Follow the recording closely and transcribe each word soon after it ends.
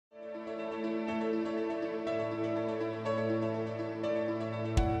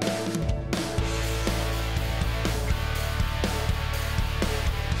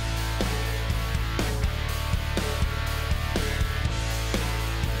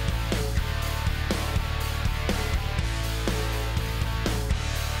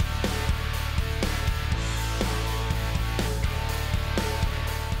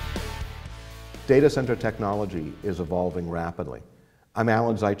Data center technology is evolving rapidly. I'm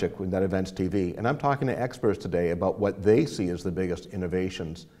Alan Zeichick with NetEvents TV, and I'm talking to experts today about what they see as the biggest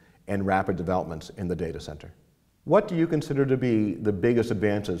innovations and rapid developments in the data center. What do you consider to be the biggest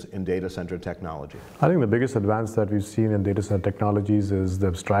advances in data center technology? I think the biggest advance that we've seen in data center technologies is the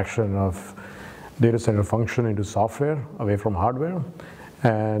abstraction of data center function into software away from hardware.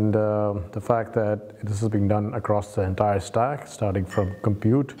 And the fact that this is being done across the entire stack, starting from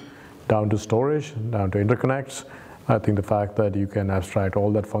compute down to storage, down to interconnects. I think the fact that you can abstract all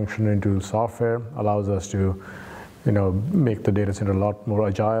that function into software allows us to make the data center a lot more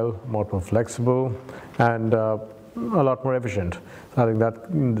agile, more flexible, and a lot more efficient. I think that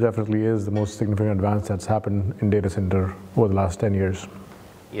definitely is the most significant advance that's happened in data center over the last 10 years.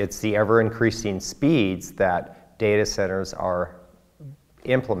 It's the ever-increasing speeds that data centers are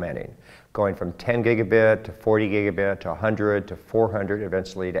implementing, going from 10 gigabit to 40 gigabit to 100 to 400,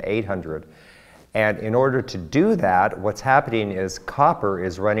 eventually to 800. And in order to do that, what's happening is copper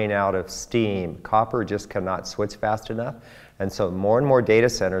is running out of steam. Copper just cannot switch fast enough. And so more and more data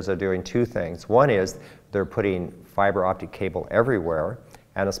centers are doing two things. One is they're putting fiber optic cable everywhere.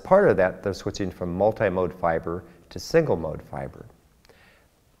 And as part of that, they're switching from multi-mode fiber to single-mode fiber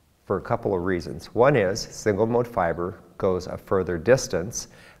for a couple of reasons. One is single-mode fiber goes a further distance,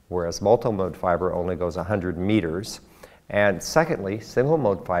 whereas multi-mode fiber only goes 100 meters. And secondly,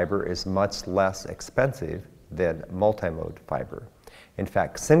 single-mode fiber is much less expensive than multi-mode fiber. In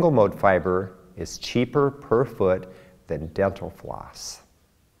fact, single-mode fiber is cheaper per foot than dental floss.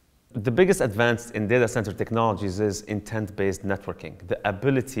 The biggest advance in data center technologies is intent-based networking, the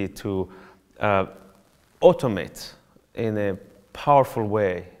ability to automate in a powerful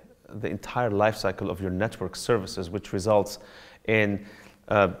way the entire life cycle of your network services, which results in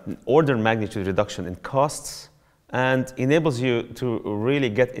order of magnitude reduction in costs, and enables you to really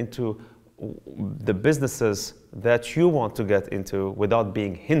get into the businesses that you want to get into without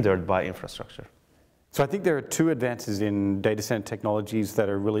being hindered by infrastructure. So I think there are two advances in data center technologies that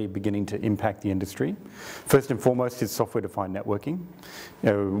are really beginning to impact the industry. First and foremost is software-defined networking.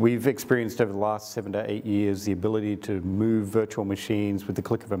 We've experienced over the last 7 to 8 years the ability to move virtual machines with the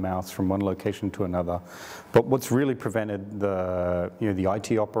click of a mouse from one location to another. But what's really prevented the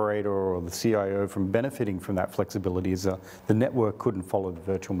IT operator or the CIO from benefiting from that flexibility is the network couldn't follow the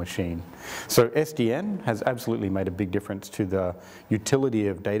virtual machine. So SDN has absolutely made a big difference to the utility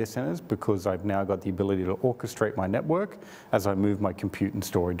of data centers, because I've now got the ability to orchestrate my network as I move my compute and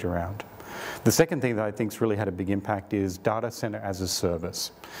storage around. The second thing that I think's really had a big impact is data center as a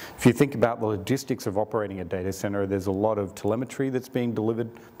service. If you think about the logistics of operating a data center, there's a lot of telemetry that's being delivered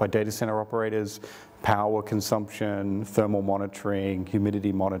by data center operators, power consumption, thermal monitoring,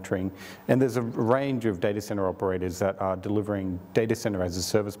 humidity monitoring, and there's a range of data center operators that are delivering data center as a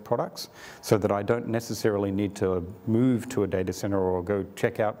service products, so that I don't necessarily need to move to a data center or go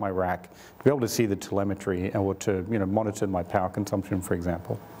check out my rack to be able to see the telemetry or to monitor my power consumption, for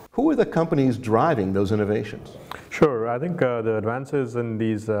example. Who are the companies driving those innovations? Sure, I think the advances in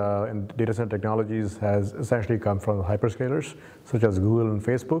these in data center technologies has essentially come from the hyperscalers, such as Google and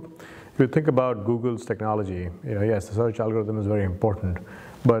Facebook. If you think about Google's technology, yes, the search algorithm is very important,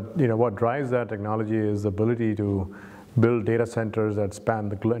 but what drives that technology is the ability to build data centers that span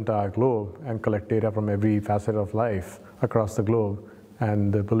the entire globe and collect data from every facet of life across the globe,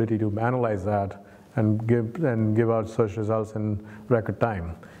 and the ability to analyze that and give out search results in record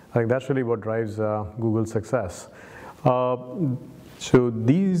time. I think that's really what drives Google's success. So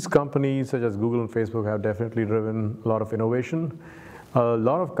these companies such as Google and Facebook have definitely driven a lot of innovation. A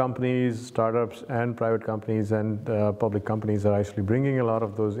lot of companies, startups and private companies and public companies are actually bringing a lot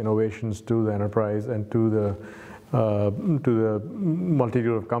of those innovations to the enterprise and to the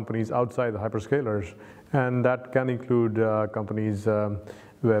multitude of companies outside the hyperscalers. And that can include companies that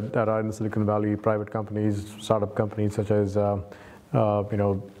are in Silicon Valley, private companies, startup companies such as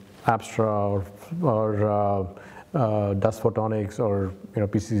Apstra or Dustphotonics or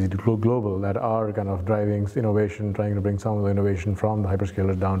PCCW Global, that are kind of driving innovation, trying to bring some of the innovation from the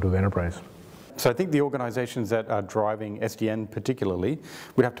hyperscalers down to the enterprise. So I think the organizations that are driving SDN particularly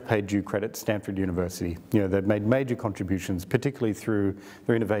would have to pay due credit to Stanford University. They've made major contributions, particularly through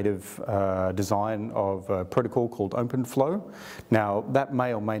their innovative design of a protocol called OpenFlow. Now, that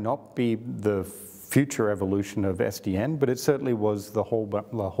may or may not be the future evolution of SDN, but it certainly was the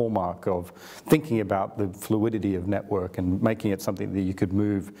hallmark of thinking about the fluidity of network and making it something that you could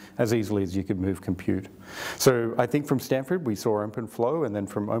move as easily as you could move compute. So I think from Stanford we saw OpenFlow, and then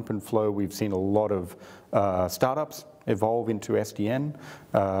from OpenFlow we've seen a lot of startups, evolve into SDN.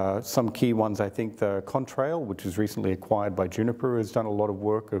 Some key ones, I think the Contrail, which was recently acquired by Juniper, has done a lot of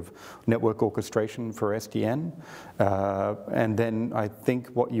work of network orchestration for SDN. And then I think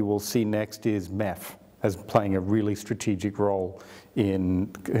what you will see next is MEF as playing a really strategic role in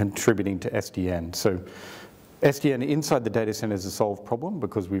contributing to SDN. So SDN inside the data center is a solved problem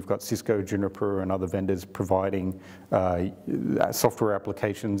because we've got Cisco, Juniper, and other vendors providing software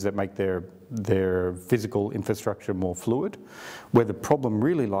applications that make their physical infrastructure more fluid. Where the problem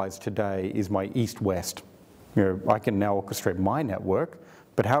really lies today is my east-west. I can now orchestrate my network,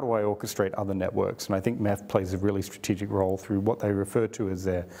 but how do I orchestrate other networks? And I think MEF plays a really strategic role through what they refer to as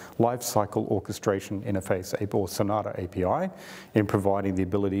their lifecycle orchestration interface, or Sonata API, in providing the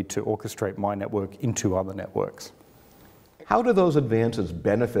ability to orchestrate my network into other networks. How do those advances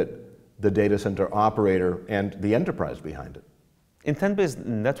benefit the data center operator and the enterprise behind it? Intent-based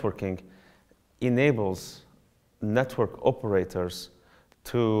networking enables network operators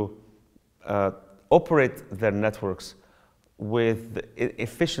to operate their networks with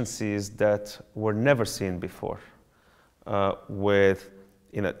efficiencies that were never seen before,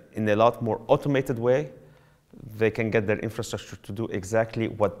 in a lot more automated way. They can get their infrastructure to do exactly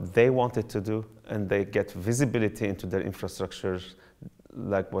what they want it to do, and they get visibility into their infrastructures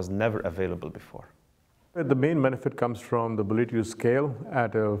like was never available before. The main benefit comes from the ability to scale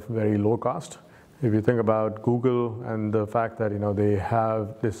at a very low cost. If you think about Google and the fact that they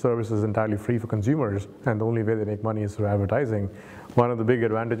have this service is entirely free for consumers, and the only way they make money is through advertising, one of the big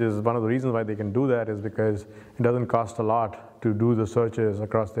advantages, one of the reasons why they can do that is because it doesn't cost a lot to do the searches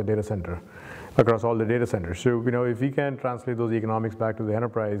across their data center, across all the data centers. So if we can translate those economics back to the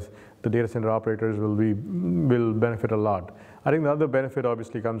enterprise, the data center operators will benefit a lot. I think the other benefit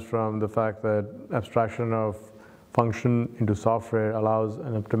obviously comes from the fact that abstraction of function into software allows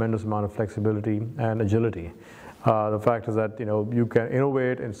a tremendous amount of flexibility and agility. The fact is that you can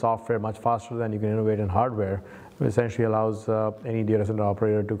innovate in software much faster than you can innovate in hardware. It essentially allows any data center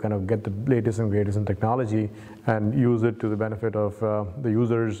operator to kind of get the latest and greatest in technology and use it to the benefit of the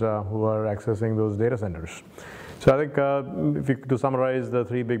users who are accessing those data centers. So I think to summarize, the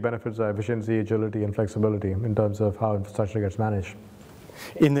three big benefits are efficiency, agility, and flexibility in terms of how infrastructure gets managed.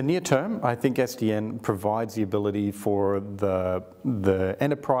 In the near term, I think SDN provides the ability for the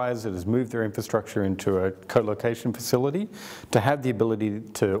enterprise that has moved their infrastructure into a co-location facility to have the ability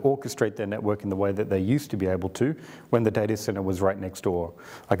to orchestrate their network in the way that they used to be able to when the data center was right next door.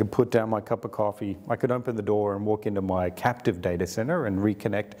 I could put down my cup of coffee, I could open the door and walk into my captive data center and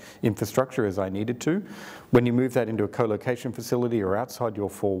reconnect infrastructure as I needed to. When you move that into a co-location facility or outside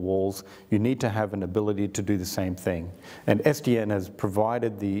your four walls, you need to have an ability to do the same thing. And SDN has provided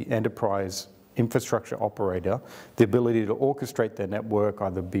the enterprise infrastructure operator the ability to orchestrate their network,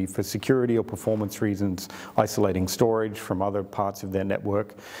 either be for security or performance reasons, isolating storage from other parts of their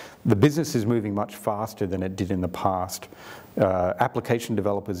network. The business is moving much faster than it did in the past. Application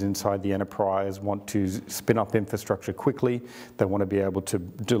developers inside the enterprise want to spin up infrastructure quickly. They want to be able to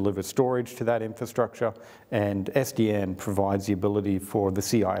deliver storage to that infrastructure, and SDN provides the ability for the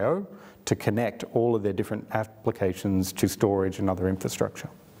CIO to connect all of their different applications to storage and other infrastructure.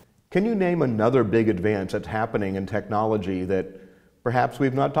 Can you name another big advance that's happening in technology that perhaps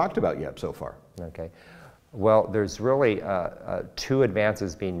we've not talked about yet so far? Okay. Well, there's really two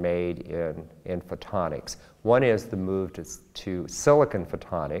advances being made in photonics. One is the move to silicon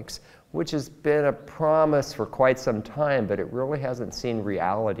photonics, which has been a promise for quite some time, but it really hasn't seen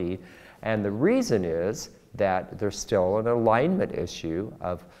reality. And the reason is that there's still an alignment issue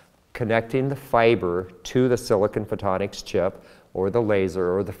of connecting the fiber to the silicon photonics chip or the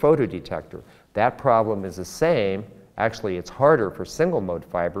laser or the photodetector. That problem is the same. Actually, it's harder for single mode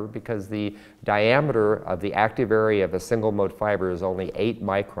fiber because the diameter of the active area of a single mode fiber is only 8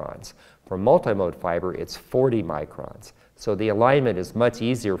 microns. For multi-mode fiber, it's 40 microns. So the alignment is much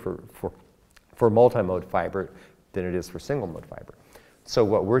easier for multi-mode fiber than it is for single mode fiber. So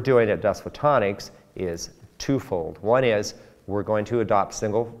what we're doing at Dustphotonics is twofold. One is we're going to adopt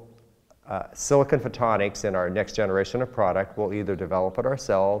silicon photonics in our next generation of product. We'll either develop it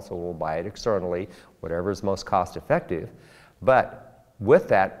ourselves or we'll buy it externally, whatever is most cost effective. But with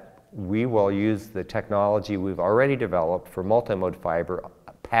that, we will use the technology we've already developed for multi-mode fiber,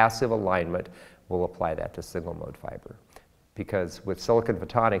 passive alignment. We'll apply that to single mode fiber. Because with silicon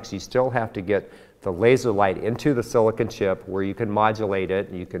photonics, you still have to get the laser light into the silicon chip where you can modulate it,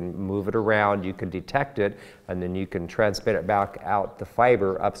 you can move it around, you can detect it, and then you can transmit it back out the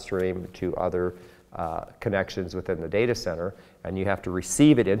fiber upstream to other connections within the data center, and you have to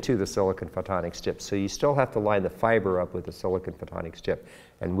receive it into the silicon photonics chip. So you still have to line the fiber up with the silicon photonics chip,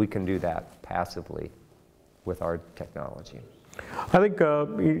 and we can do that passively. with our technology? I think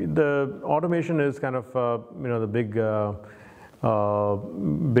the automation is kind of the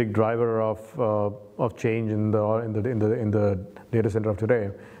big driver of change in the data center of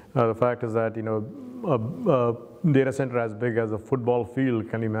today. The fact is that a data center as big as a football field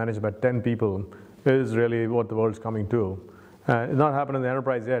can be managed by 10 people is really what the world's coming to. It's not happened in the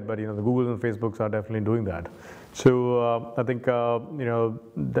enterprise yet, but the Googles and Facebooks are definitely doing that. So I think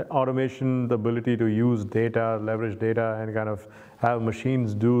the automation, the ability to use data, leverage data, and kind of have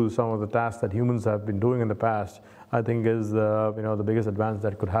machines do some of the tasks that humans have been doing in the past, I think is the biggest advance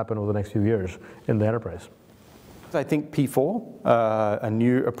that could happen over the next few years in the enterprise. I think P4, a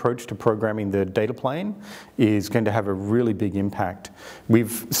new approach to programming the data plane, is going to have a really big impact.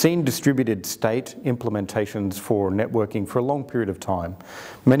 We've seen distributed state implementations for networking for a long period of time.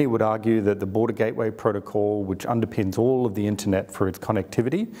 Many would argue that the Border Gateway Protocol, which underpins all of the internet for its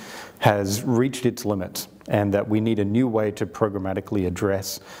connectivity, has reached its limits, and that we need a new way to programmatically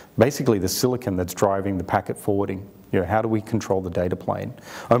address basically the silicon that's driving the packet forwarding. How do we control the data plane?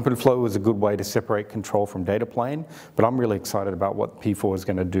 OpenFlow is a good way to separate control from data plane, but I'm really excited about what P4 is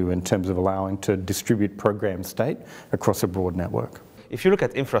going to do in terms of allowing to distribute program state across a broad network. If you look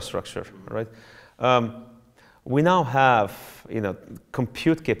at infrastructure, right, we now have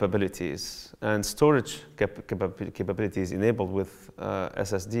compute capabilities and storage capabilities enabled with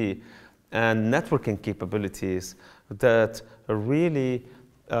SSD and networking capabilities that really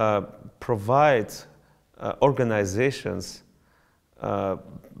provide organizations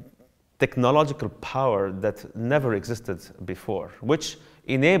technological power that never existed before, which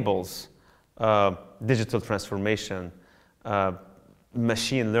enables digital transformation,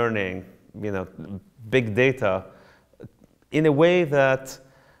 machine learning, big data, in a way that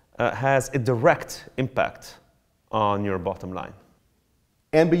has a direct impact on your bottom line.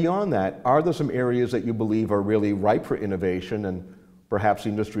 And beyond that, are there some areas that you believe are really ripe for innovation and perhaps the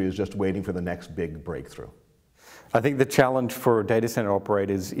industry is just waiting for the next big breakthrough? I think the challenge for data center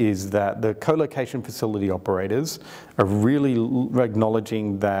operators is that the co-location facility operators are really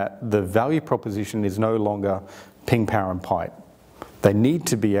acknowledging that the value proposition is no longer ping, power, and pipe. They need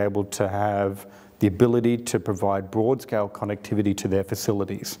to be able to have the ability to provide broad-scale connectivity to their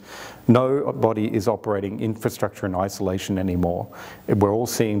facilities. Nobody is operating infrastructure in isolation anymore. We're all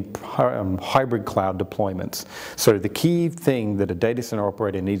seeing hybrid cloud deployments. So the key thing that a data center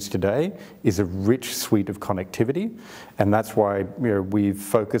operator needs today is a rich suite of connectivity, and that's why we've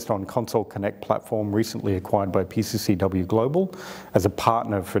focused on Console Connect platform, recently acquired by PCCW Global, as a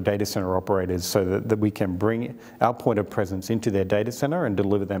partner for data center operators so that we can bring our point of presence into their data center and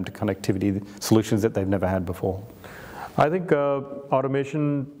deliver them to connectivity solutions that they've never had before. I think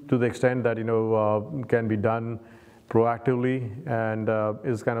automation, to the extent that can be done proactively and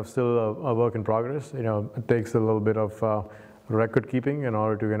is kind of still a work in progress. It takes a little bit of record keeping in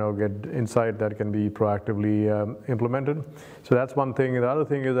order to get insight that can be proactively implemented. So that's one thing. The other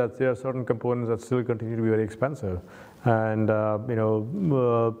thing is that there are certain components that still continue to be very expensive, and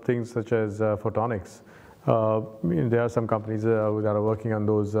things such as photonics. There are some companies that are working on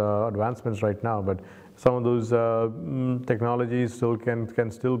those advancements right now, but some of those technologies still can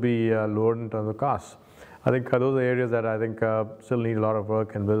still be lowered in terms of costs. I think those are areas that I think still need a lot of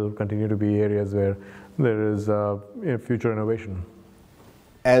work and will continue to be areas where there is future innovation.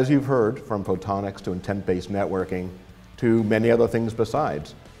 As you've heard, from photonics to intent-based networking to many other things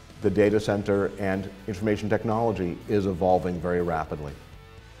besides, the data center and information technology is evolving very rapidly.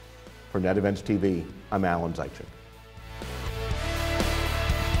 For NetEvents TV, I'm Zeichick.